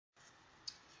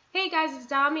Hey guys, it's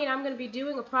Dami, and I'm going to be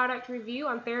doing a product review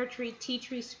on TheraTree Tea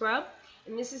Tree Scrub,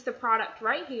 and this is the product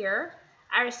right here.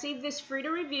 I received this free to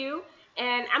review,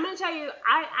 and I'm going to tell you,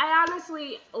 I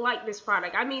honestly like this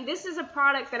product. I mean, this is a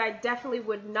product that I definitely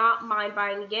would not mind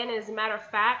buying again, and as a matter of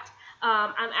fact,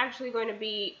 I'm actually going to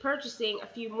be purchasing a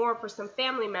few more for some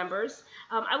family members.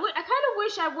 I kind of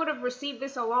wish I would have received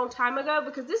this a long time ago,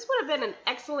 because this would have been an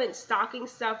excellent stocking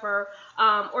stuffer,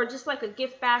 or just like a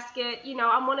gift basket. You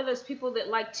know, I'm one of those people that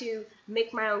like to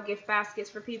make my own gift baskets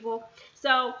for people.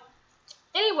 So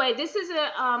anyway, this is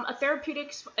a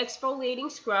therapeutic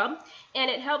exfoliating scrub, and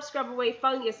it helps scrub away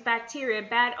fungus, bacteria,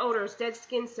 bad odors, dead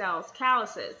skin cells,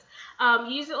 calluses.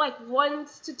 Use it like one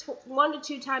to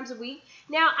two times a week.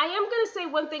 Now, I am going to say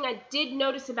one thing I did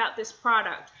notice about this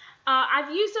product. I've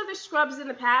used other scrubs in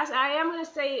the past. I am going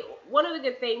to say one of the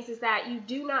good things is that you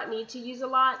do not need to use a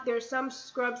lot. There are some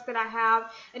scrubs that I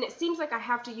have, and it seems like I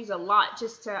have to use a lot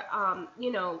just to,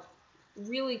 you know,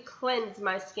 really cleanse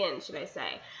my skin, should I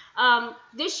say.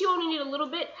 This you only need a little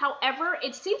bit. However,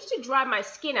 it seems to dry my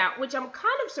skin out, which I'm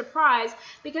kind of surprised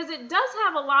because it does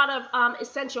have a lot of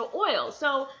essential oils.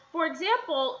 So, for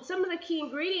example, some of the key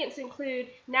ingredients include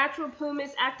natural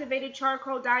pumice, activated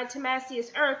charcoal,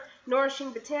 diatomaceous earth,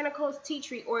 nourishing botanicals, tea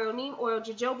tree oil, neem oil,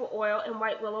 jojoba oil, and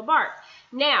white willow bark.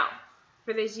 Now,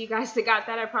 for those of you guys that got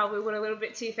that, I probably went a little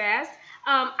bit too fast.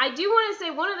 I do want to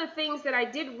say one of the things that I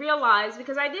did realize,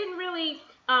 because I didn't really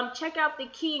check out the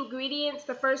key ingredients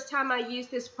the first time I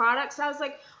used this product. So I was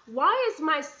like, why is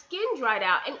my skin dried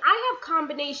out? And I have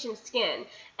combination skin.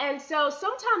 And so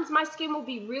sometimes my skin will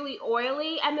be really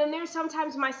oily, and then there's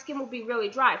sometimes my skin will be really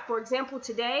dry. For example,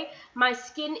 today, my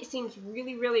skin seems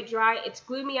really, really dry. It's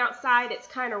gloomy outside. It's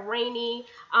kind of rainy.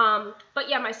 But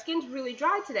yeah, my skin's really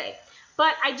dry today.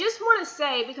 But I just want to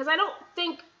say, because I don't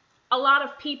think a lot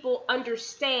of people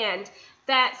understand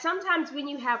that sometimes when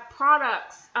you have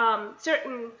products, when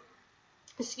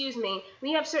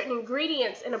you have certain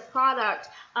ingredients in a product,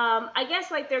 I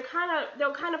guess like they'll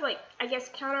kind of like, I guess,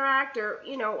 counteract, or,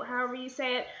 you know, however you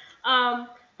say it.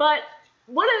 But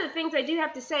one of the things I do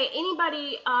have to say,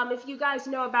 anybody, if you guys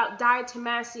know about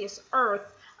diatomaceous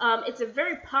earth, it's a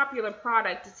very popular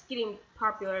product. It's getting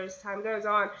popular as time goes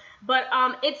on, but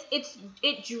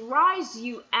it dries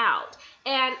you out.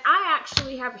 And I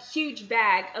actually have a huge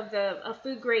bag of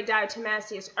food grade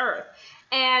diatomaceous earth.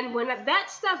 And when that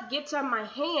stuff gets on my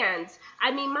hands,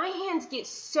 I mean, my hands get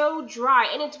so dry.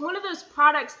 And it's one of those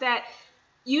products that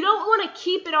you don't want to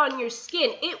keep it on your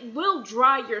skin. It will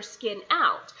dry your skin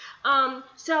out.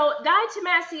 So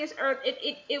diatomaceous earth,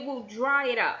 it will dry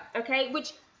it up, okay?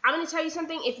 Which, I'm going to tell you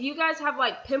something. If you guys have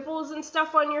like pimples and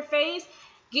stuff on your face,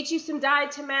 get you some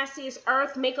diatomaceous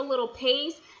earth, make a little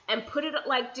paste, and put it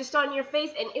like just on your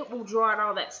face, and it will draw out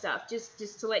all that stuff,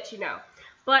 just to let you know.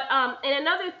 But, and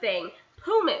another thing,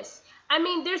 pumice. I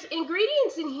mean, there's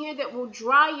ingredients in here that will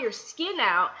dry your skin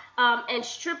out and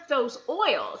strip those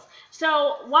oils.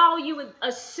 So while you would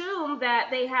assume that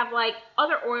they have like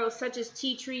other oils such as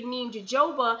tea tree, neem,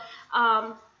 jojoba,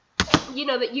 you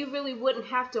know, that you really wouldn't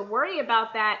have to worry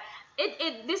about that,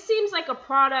 this seems like a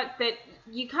product that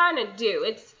you kind of do.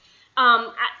 It's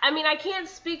I mean, I can't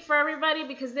speak for everybody,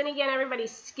 because then again,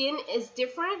 everybody's skin is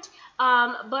different,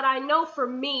 but I know for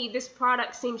me, this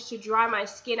product seems to dry my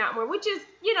skin out more, which is,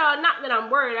 you know, not that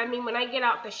I'm worried. I mean, when I get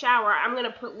out the shower, I'm going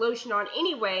to put lotion on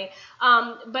anyway,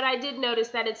 but I did notice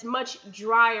that it's much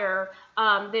drier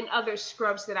than other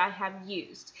scrubs that I have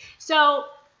used. So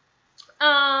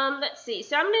let's see.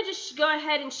 So I'm going to just go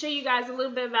ahead and show you guys a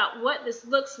little bit about what this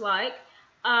looks like.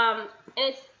 And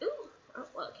it's,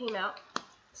 well, it came out.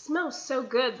 It smells so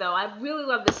good, though. I really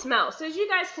love the smell. So as you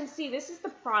guys can see, this is the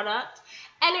product,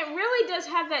 and it really does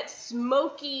have that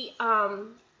smoky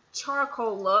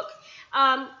charcoal look.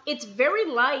 It's very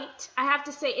light. I have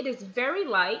to say, it is very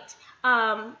light.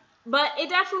 But it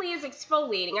definitely is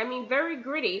exfoliating. I mean, very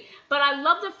gritty. But I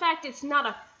love the fact it's not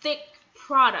a thick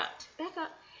product. Back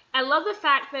up. I love the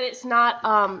fact that it's not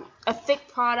a thick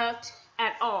product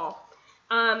at all.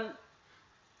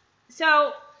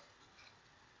 So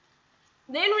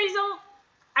the end result,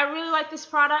 I really like this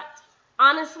product.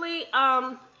 Honestly,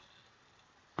 I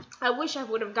wish I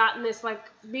would have gotten this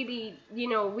like maybe, you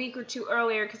know, a week or two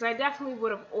earlier, because I definitely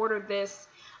would have ordered this,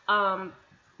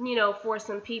 you know, for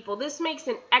some people. This makes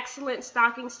an excellent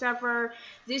stocking stuffer.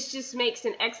 This just makes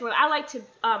an excellent, I like to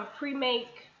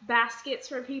pre-make baskets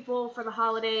for people for the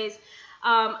holidays.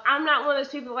 I'm not one of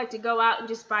those people that like to go out and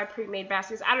just buy pre-made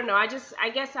baskets. I don't know. I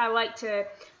guess I like to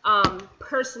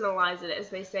personalize it, as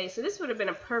they say. So this would have been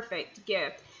a perfect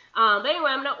gift. But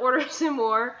anyway, I'm going to order some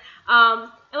more.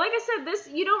 And like I said, this,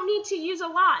 you don't need to use a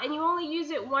lot, and you only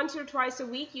use it once or twice a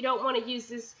week. You don't want to use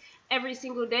this every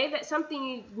single day. That's something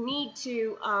you need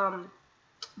to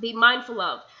be mindful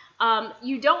of.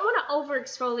 You don't want to over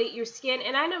exfoliate your skin,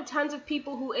 and I know tons of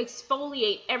people who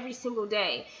exfoliate every single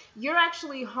day. You're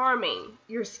actually harming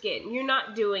your skin. You're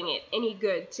not doing it any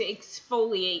good to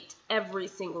exfoliate every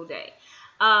single day.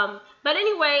 But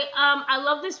anyway, I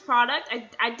love this product.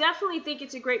 I definitely think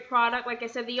it's a great product. Like I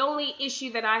said, the only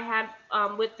issue that I had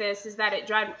with this is that it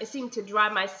seemed to dry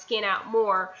my skin out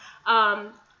more.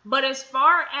 But as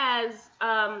far as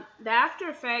the after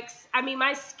effects, I mean,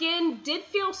 my skin did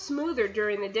feel smoother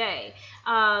during the day.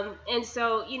 And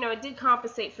so, you know, it did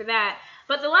compensate for that.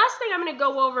 But the last thing I'm going to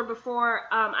go over before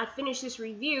I finish this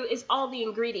review is all the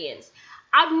ingredients.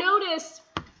 I've noticed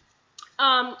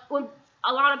when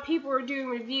a lot of people are doing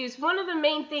reviews, one of the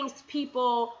main things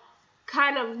people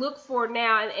kind of look for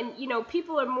now, and you know,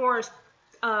 people are more,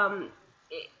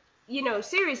 you know,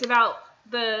 serious about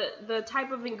the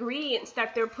type of ingredients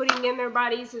that they're putting in their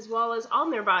bodies as well as on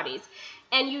their bodies.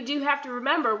 And you do have to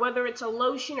remember, whether it's a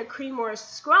lotion, a cream, or a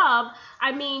scrub,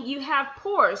 I mean, you have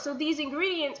pores. So these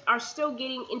ingredients are still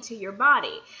getting into your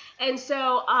body. And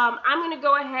so I'm going to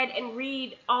go ahead and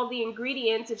read all the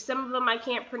ingredients. If some of them I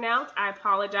can't pronounce, I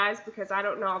apologize, because I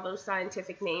don't know all those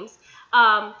scientific names.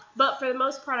 But for the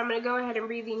most part, I'm going to go ahead and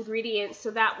read the ingredients,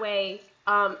 so that way,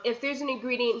 if there's an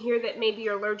ingredient here that maybe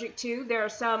you're allergic to, there are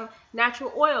some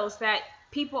natural oils that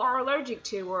people are allergic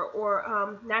to,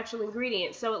 or natural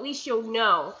ingredients, so at least you'll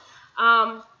know.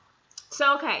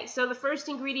 Okay, so the first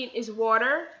ingredient is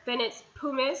water, then it's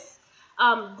pumice,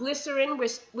 glycerin,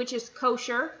 which is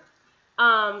kosher,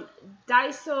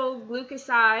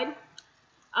 disoglucoside,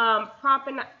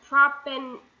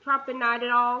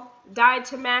 propanidol,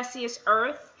 diatomaceous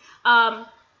earth.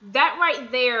 That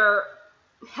right there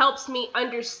helps me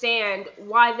understand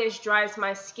why this dries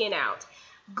my skin out.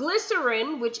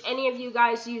 Glycerin, which any of you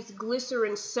guys use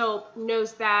glycerin soap,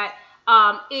 knows that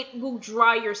it will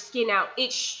dry your skin out.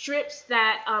 It strips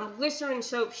that, glycerin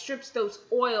soap strips those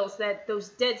oils, those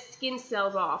dead skin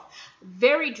cells off.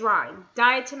 Very drying.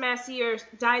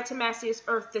 Diatomaceous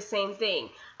earth, the same thing.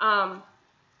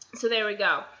 So there we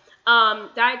go.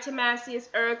 Diatomaceous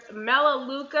earth,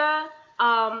 melaleuca,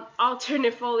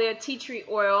 alternifolia, tea tree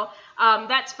oil.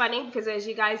 That's funny because, as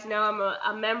you guys know, I'm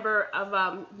a member of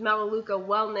Melaleuca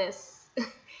Wellness,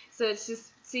 so it's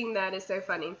just seeing that is so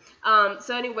funny.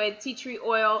 So anyway, tea tree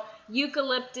oil,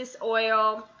 eucalyptus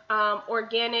oil,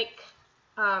 organic,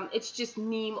 it's just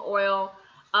neem oil,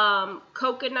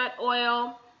 coconut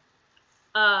oil,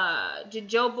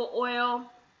 jojoba oil,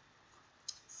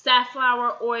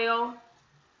 safflower oil,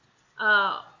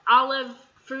 olive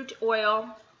fruit oil,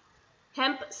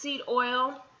 hemp seed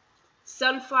oil,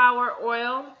 sunflower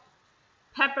oil,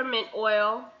 peppermint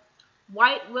oil,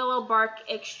 white willow bark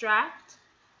extract,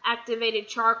 activated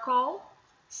charcoal,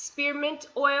 spearmint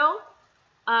oil,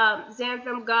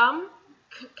 xanthan gum,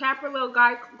 caprylyl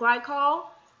glycol,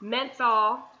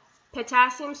 menthol,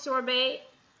 potassium sorbate,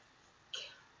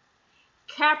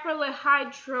 caprylyl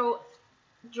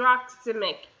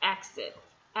hydroxamic acid.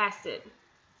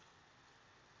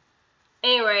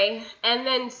 Anyway, and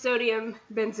then sodium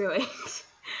benzoate.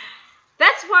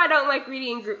 That's why I don't like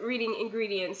reading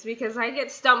ingredients, because I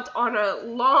get stumped on a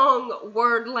long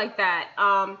word like that.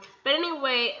 But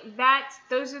anyway,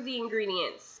 those are the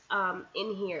ingredients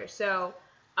in here. So,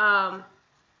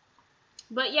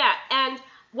 but yeah, and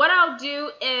what I'll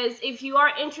do is, if you are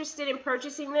interested in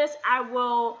purchasing this, I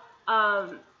will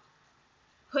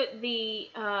put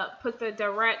the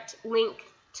direct link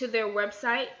to their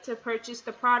website to purchase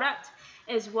the product,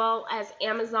 as well as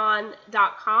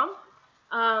Amazon.com.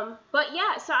 But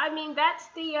yeah, so I mean, that's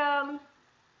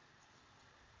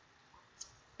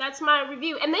my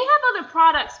review. And they have other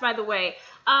products, by the way.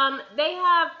 They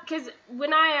have, because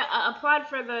when I applied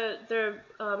for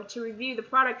to review the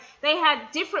product, they had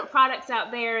different products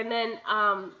out there, and then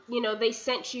you know, they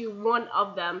sent you one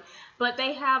of them. But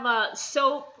they have a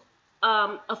soap,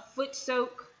 a foot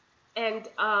soak, and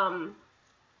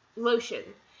lotion.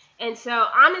 And so,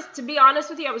 to be honest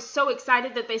with you, I was so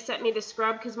excited that they sent me the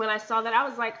scrub, because when I saw that, I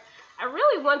was like, I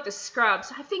really want the scrub.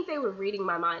 So I think they were reading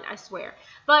my mind, I swear.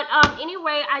 But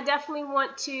anyway, I definitely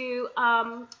want to,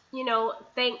 you know,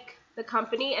 thank the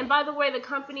company. And by the way, the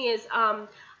company is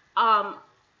Oleavine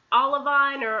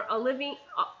or Oleavine.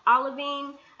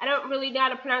 I don't really know how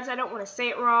to pronounce it. I don't want to say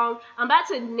it wrong. That's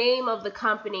the name of the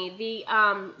company.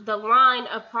 The line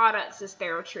of products is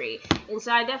TheraTree. And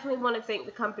so I definitely want to thank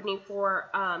the company for,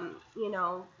 you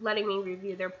know, letting me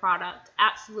review their product.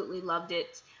 Absolutely loved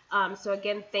it. So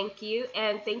again, thank you.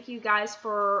 And thank you guys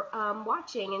for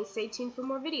watching, and stay tuned for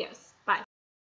more videos.